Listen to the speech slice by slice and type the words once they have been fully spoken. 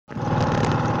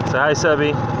Say hi,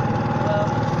 Sebby. Hello.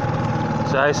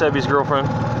 Say hi, Sebby's girlfriend.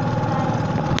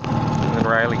 And then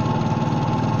Riley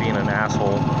being an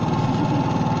asshole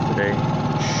today.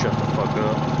 Shut the fuck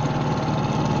up.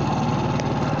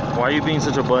 Why are you being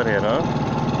such a butthead, huh?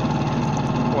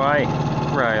 Why,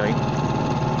 Riley?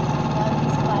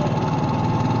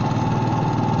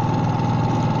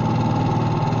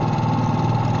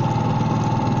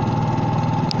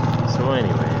 So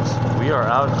anyways, we are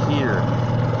out here.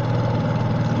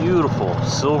 Beautiful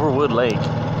Silverwood Lake.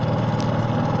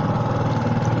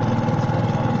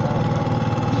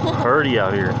 Pretty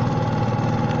out here.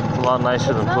 It's a lot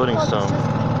nicer than Pudding Stone.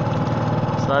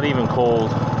 It's not even cold.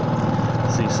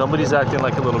 See, somebody's acting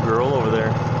like a little girl over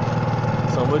there.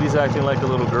 Somebody's acting like a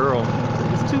little girl.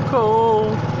 It's too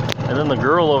cold. And then the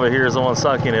girl over here is the one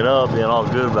sucking it up, being all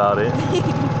good about it.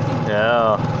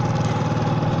 Yeah.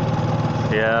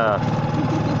 Yeah.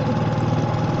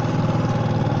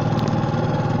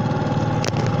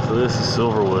 So this is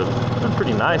Silverwood. It's been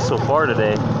pretty nice so far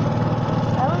today. I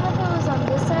don't know if it was on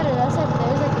this side or that side, but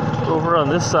there's like a cave. Over on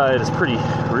this side, it's pretty,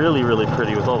 really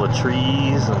pretty with all the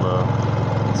trees and the.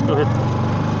 Let's go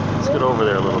get over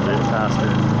there a little bit faster.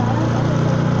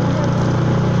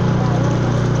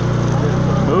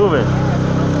 Moving.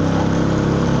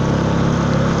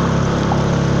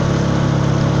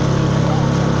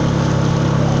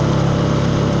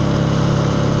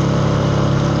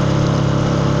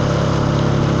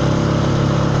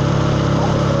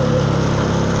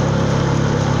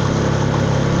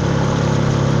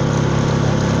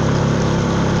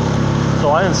 So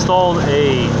I installed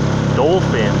a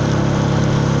dolphin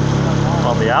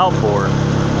on the outboard.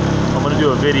 I'm going to do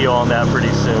a video on that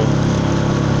pretty soon.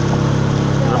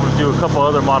 And I'm going to do a couple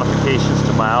other modifications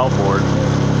to my outboard.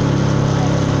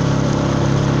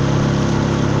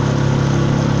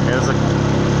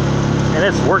 And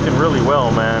it's working really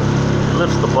well, man. It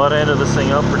lifts the butt end of this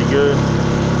thing up pretty good.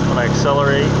 When I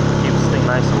accelerate, it keeps this thing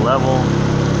nice and level.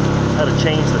 I had to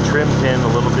change the trim pin a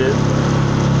little bit.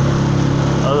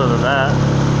 Other than that,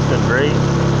 it's been great.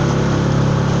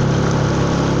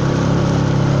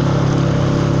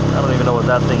 I don't even know what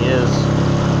that thing is.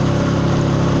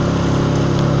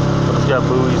 But it's got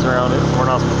buoys around it. We're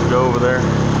not supposed to go over there.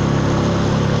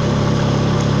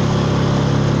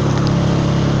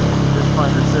 This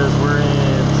finder says we're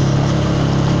in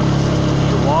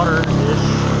the water-ish.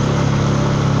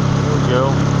 There we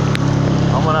go.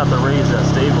 I'm gonna have to raise that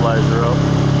stabilizer up.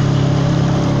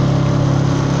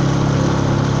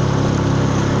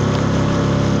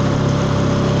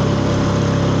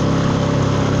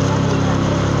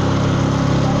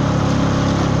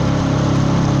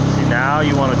 Now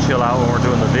you want to chill out when we're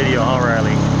doing the video, huh,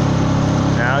 Riley?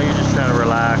 Now you're just trying to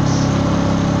relax.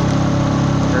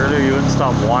 Earlier you wouldn't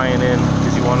stop whining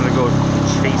because you wanted to go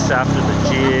chase after the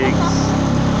jigs.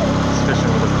 He's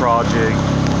fishing with a craw jig.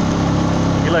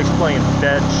 He likes playing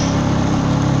fetch.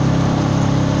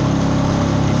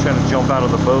 He's trying to jump out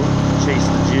of the boat, chase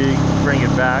the jig, bring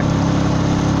it back.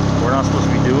 We're not supposed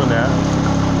to be doing that.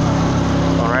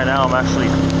 Well, right now I'm actually...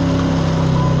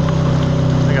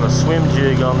 I got a swim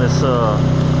jig on this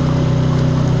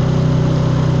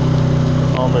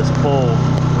pole.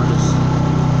 We're just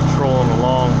trolling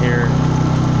along here.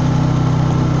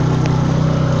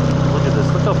 Look at this.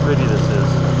 Look how pretty this is.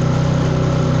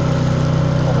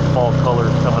 All the fall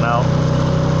colors coming out.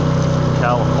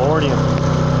 California.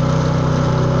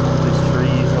 These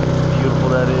trees, how beautiful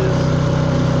that is.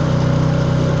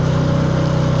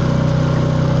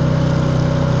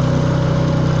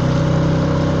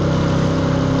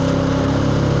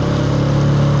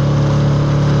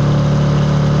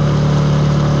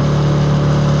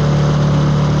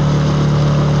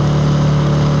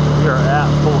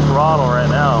 Throttle right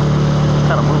now.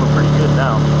 Kind of moving pretty good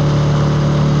now.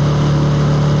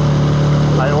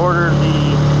 I ordered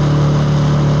the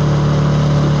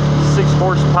 6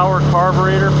 horsepower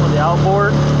carburetor for the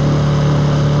outboard.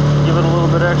 Give it a little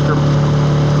bit extra.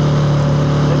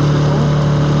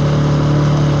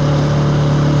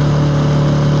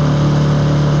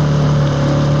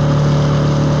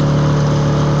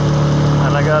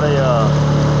 And I got a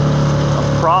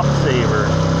prop saver.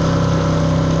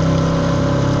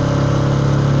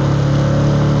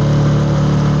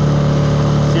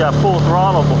 I full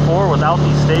throttle before without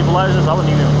these stabilizers, I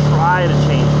wouldn't even try to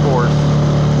change course.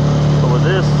 But with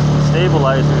this, the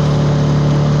stabilizers,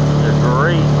 they're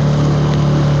great.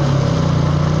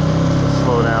 Let's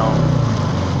slow down.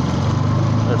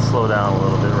 Let's slow down a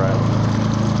little bit, right?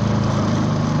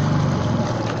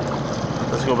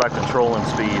 Let's go back to trolling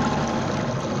speed.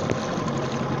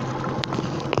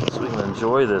 So we can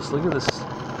enjoy this. Look at this.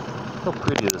 Look how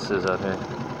pretty this is out here.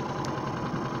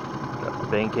 Got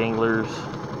bank anglers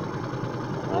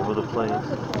all over the place.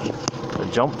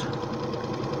 It jumped?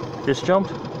 Fish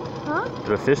jumped? Huh?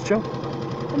 Did a fish jump?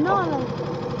 No, like,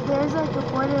 there's like a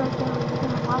border right there where you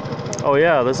can walk up there. Oh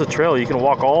yeah, there's a trail. You can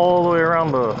walk all the way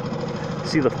around the,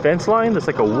 see the fence line? That's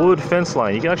like a wood fence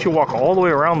line. You can actually walk all the way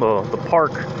around the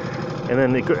park. And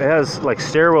then it has like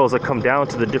stairwells that come down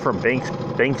to the different bank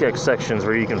sections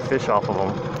where you can fish off of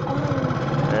them.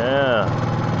 Yeah.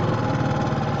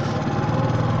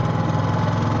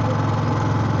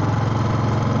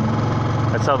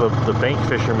 That's how the bank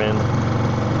fishermen,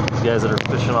 these guys that are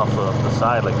fishing off the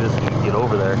side like this, can get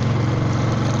over there.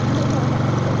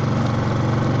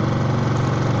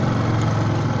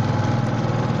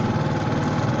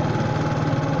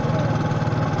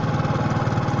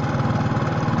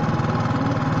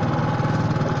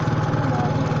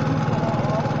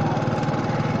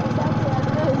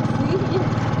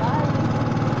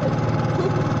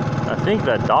 I think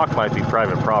that dock might be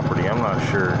private property. I'm not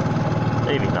sure.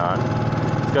 Maybe not.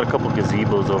 It's got a couple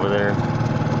gazebos over there.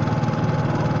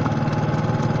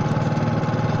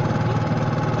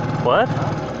 What?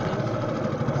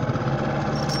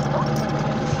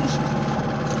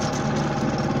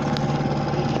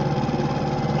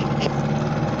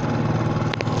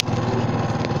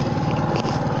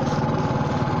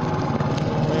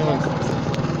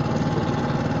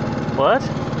 What?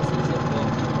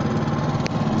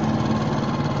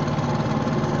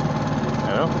 I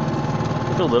know.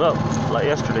 Filled it up like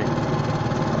yesterday.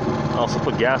 I also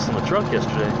put gas in the truck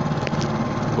yesterday.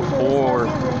 Before.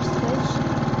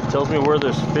 Tells me where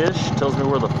there's fish, tells me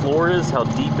where the floor is, how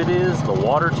deep it is, the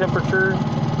water temperature.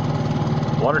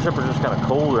 Water temperature is kind of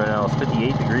cold right now. It's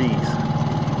 58 degrees.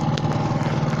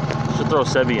 Should throw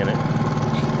Sebi in it.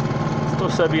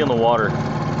 Let's throw Sebi in the water.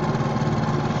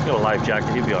 He's got a life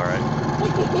jacket. He'll be all right.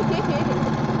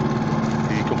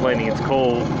 He's complaining it's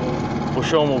cold. We'll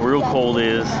show him what real cold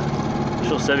is.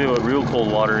 Show Sebi what real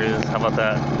cold water is. How about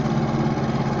that?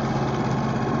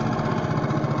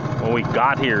 When we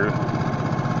got here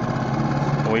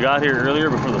earlier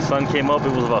before the sun came up, it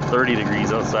was about 30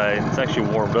 degrees outside. It's actually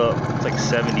warmed up. It's like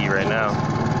 70 right now.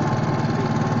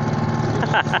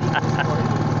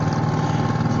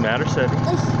 What's the matter, Sebi?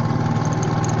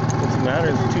 What's the matter?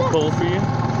 Is it too cold for you?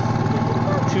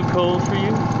 Too cold for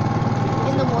you?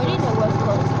 In the morning it was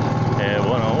cold. Yeah,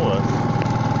 well, no, it was.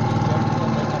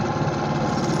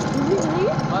 Really?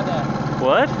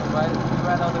 What?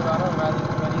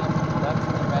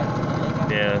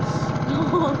 Yes.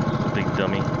 Big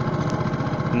dummy.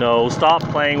 No, stop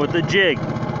playing with the jig.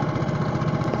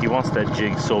 He wants that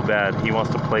jig so bad. He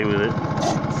wants to play with it.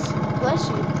 Bless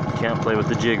you. You can't play with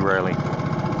the jig, Riley.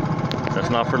 That's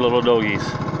not for little doggies.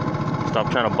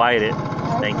 Stop trying to bite it.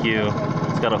 Thank you.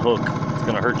 It's got a hook. It's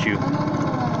gonna hurt you.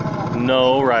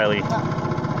 No, Riley.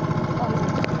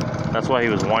 That's why he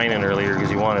was whining earlier, because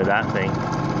he wanted that thing.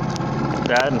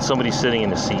 That and somebody sitting in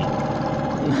the seat.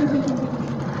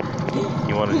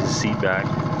 He wanted his seat back.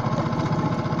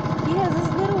 He has this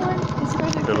little one. It's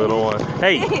perfect. The little one.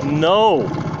 Hey, no!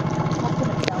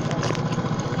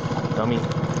 Dummy.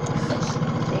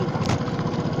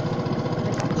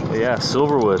 But yeah,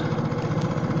 Silverwood.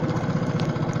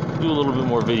 Do a little bit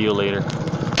more video later.